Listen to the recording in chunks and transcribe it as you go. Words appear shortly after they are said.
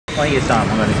plenty of time.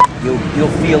 You'll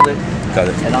feel it. Got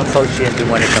it. And I'll coach you into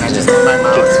when it comes in. To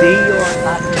be or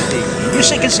not to be. You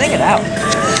can sing it out.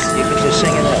 You can just sing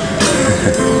it out.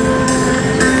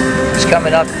 It's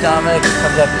coming up, Dominic. It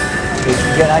comes up.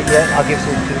 You're not yet. I'll give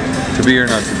you two. To be or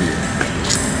not to be? 1,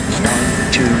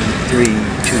 2, 3, 2,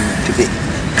 to be.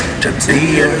 To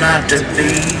be or not to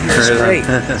be. That's great.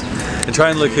 And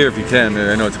try and look here if you can.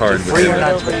 I know it's hard. To free or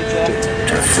not to free.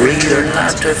 To free or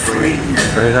not to free.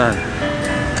 Right on.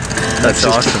 That's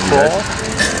awesome, man.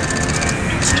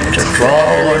 To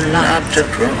crawl or not to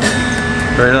crawl.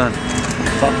 Right on.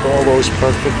 Fuck all those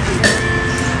perfect people.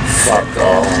 Fuck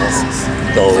all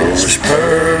those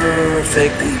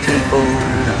perfect people.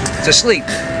 To sleep.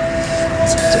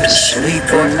 To sleep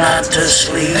or not to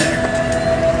sleep.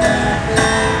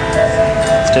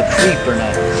 To creep or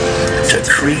not. To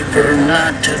creep or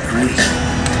not to creep.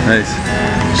 Nice.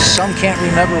 Some can't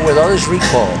remember what others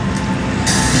recall.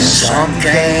 Some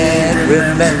can't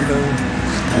remember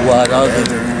what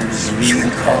others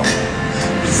recall.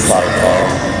 Fuck all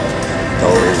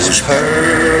those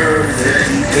perfect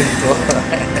people.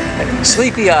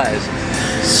 Sleepy eyes.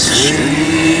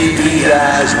 Sleepy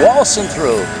eyes. Waltzing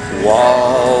through.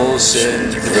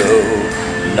 Waltzing through.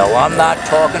 No, I'm not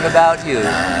talking about you.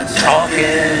 I'm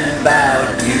talking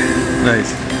about you.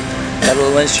 Nice. That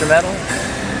little instrumental?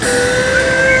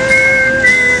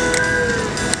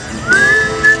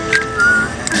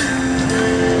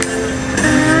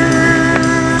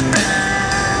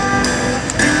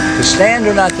 To stand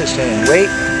or not to stand? Wait.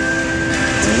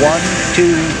 1,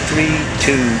 2, 3,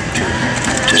 2, 2.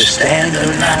 To stand or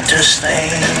not to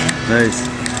stand? Nice.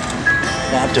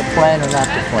 Now to plan or not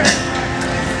to plan?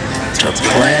 To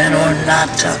plan or not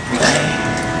to plan?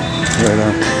 Right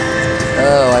on.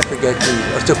 Oh, I forget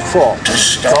to crawl. To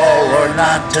stall or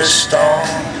not to stall?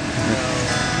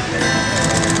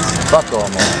 Fuck all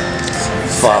more.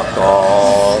 Fuck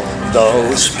all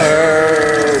those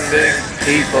perfect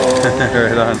people.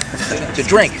 Right on. To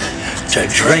drink. To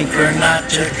drink or not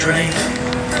to drink?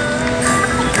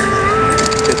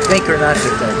 To think or not to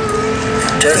think?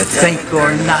 To think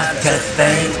or not to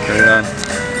think? Right on.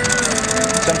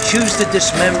 Some choose to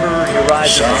dismember your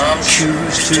rise. Some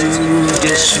choose to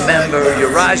dismember your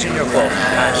rise and your fall.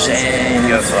 Rise and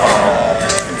your fall.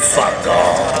 Fuck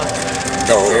all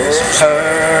those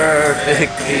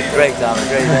perfect people. Great, Dominic.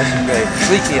 Great. That's great.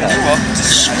 Sleepy eyes.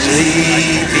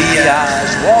 Sleepy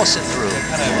eyes. Waltzing through.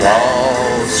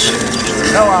 Waltzing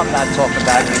through. No, I'm not talking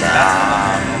about you.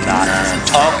 I'm not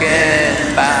talking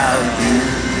about you.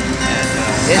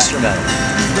 Instrumental.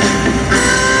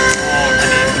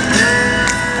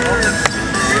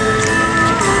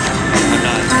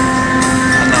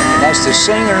 That's to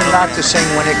sing or not to sing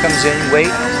when it comes in.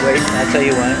 Wait, I'll tell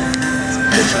you when.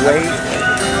 Just wait.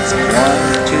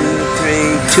 1, 2,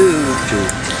 3, 2, 2.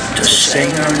 To sing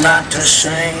or not to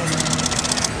sing.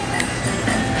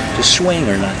 To swing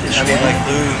or not to swing.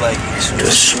 To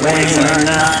swing or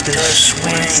not to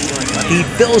swing. He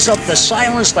builds up the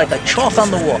silence like a chalk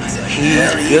on the wall. He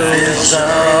builds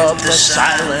up the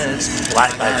silence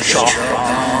like a chalk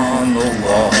on the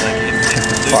wall.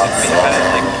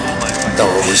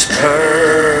 Those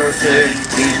perfect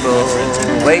people.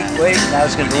 Wait, now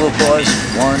it's going to do a little pause.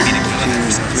 1, 2,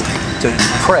 3. To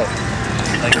pray.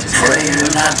 To pray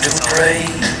or not to pray.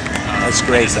 That's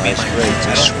great, guys. Great.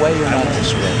 To sway or not to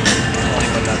sway.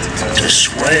 To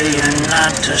sway or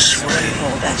not to sway.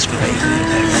 Oh, that's great.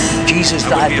 Jesus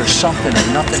died for something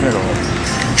and nothing at all.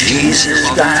 Jesus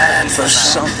died for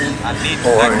something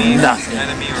or nothing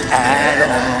at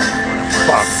all.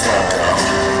 Fuck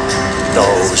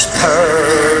those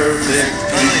perfect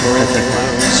people.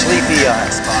 Sleepy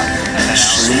eyes.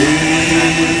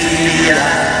 Sleepy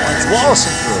eyes.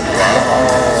 Waltzing through.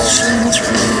 Waltzing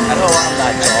through. I know I'm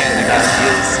not talking about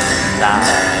you. Not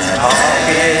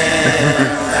talking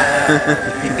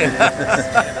about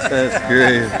That's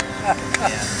great.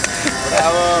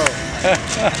 Bravo.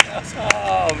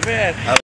 Oh, man.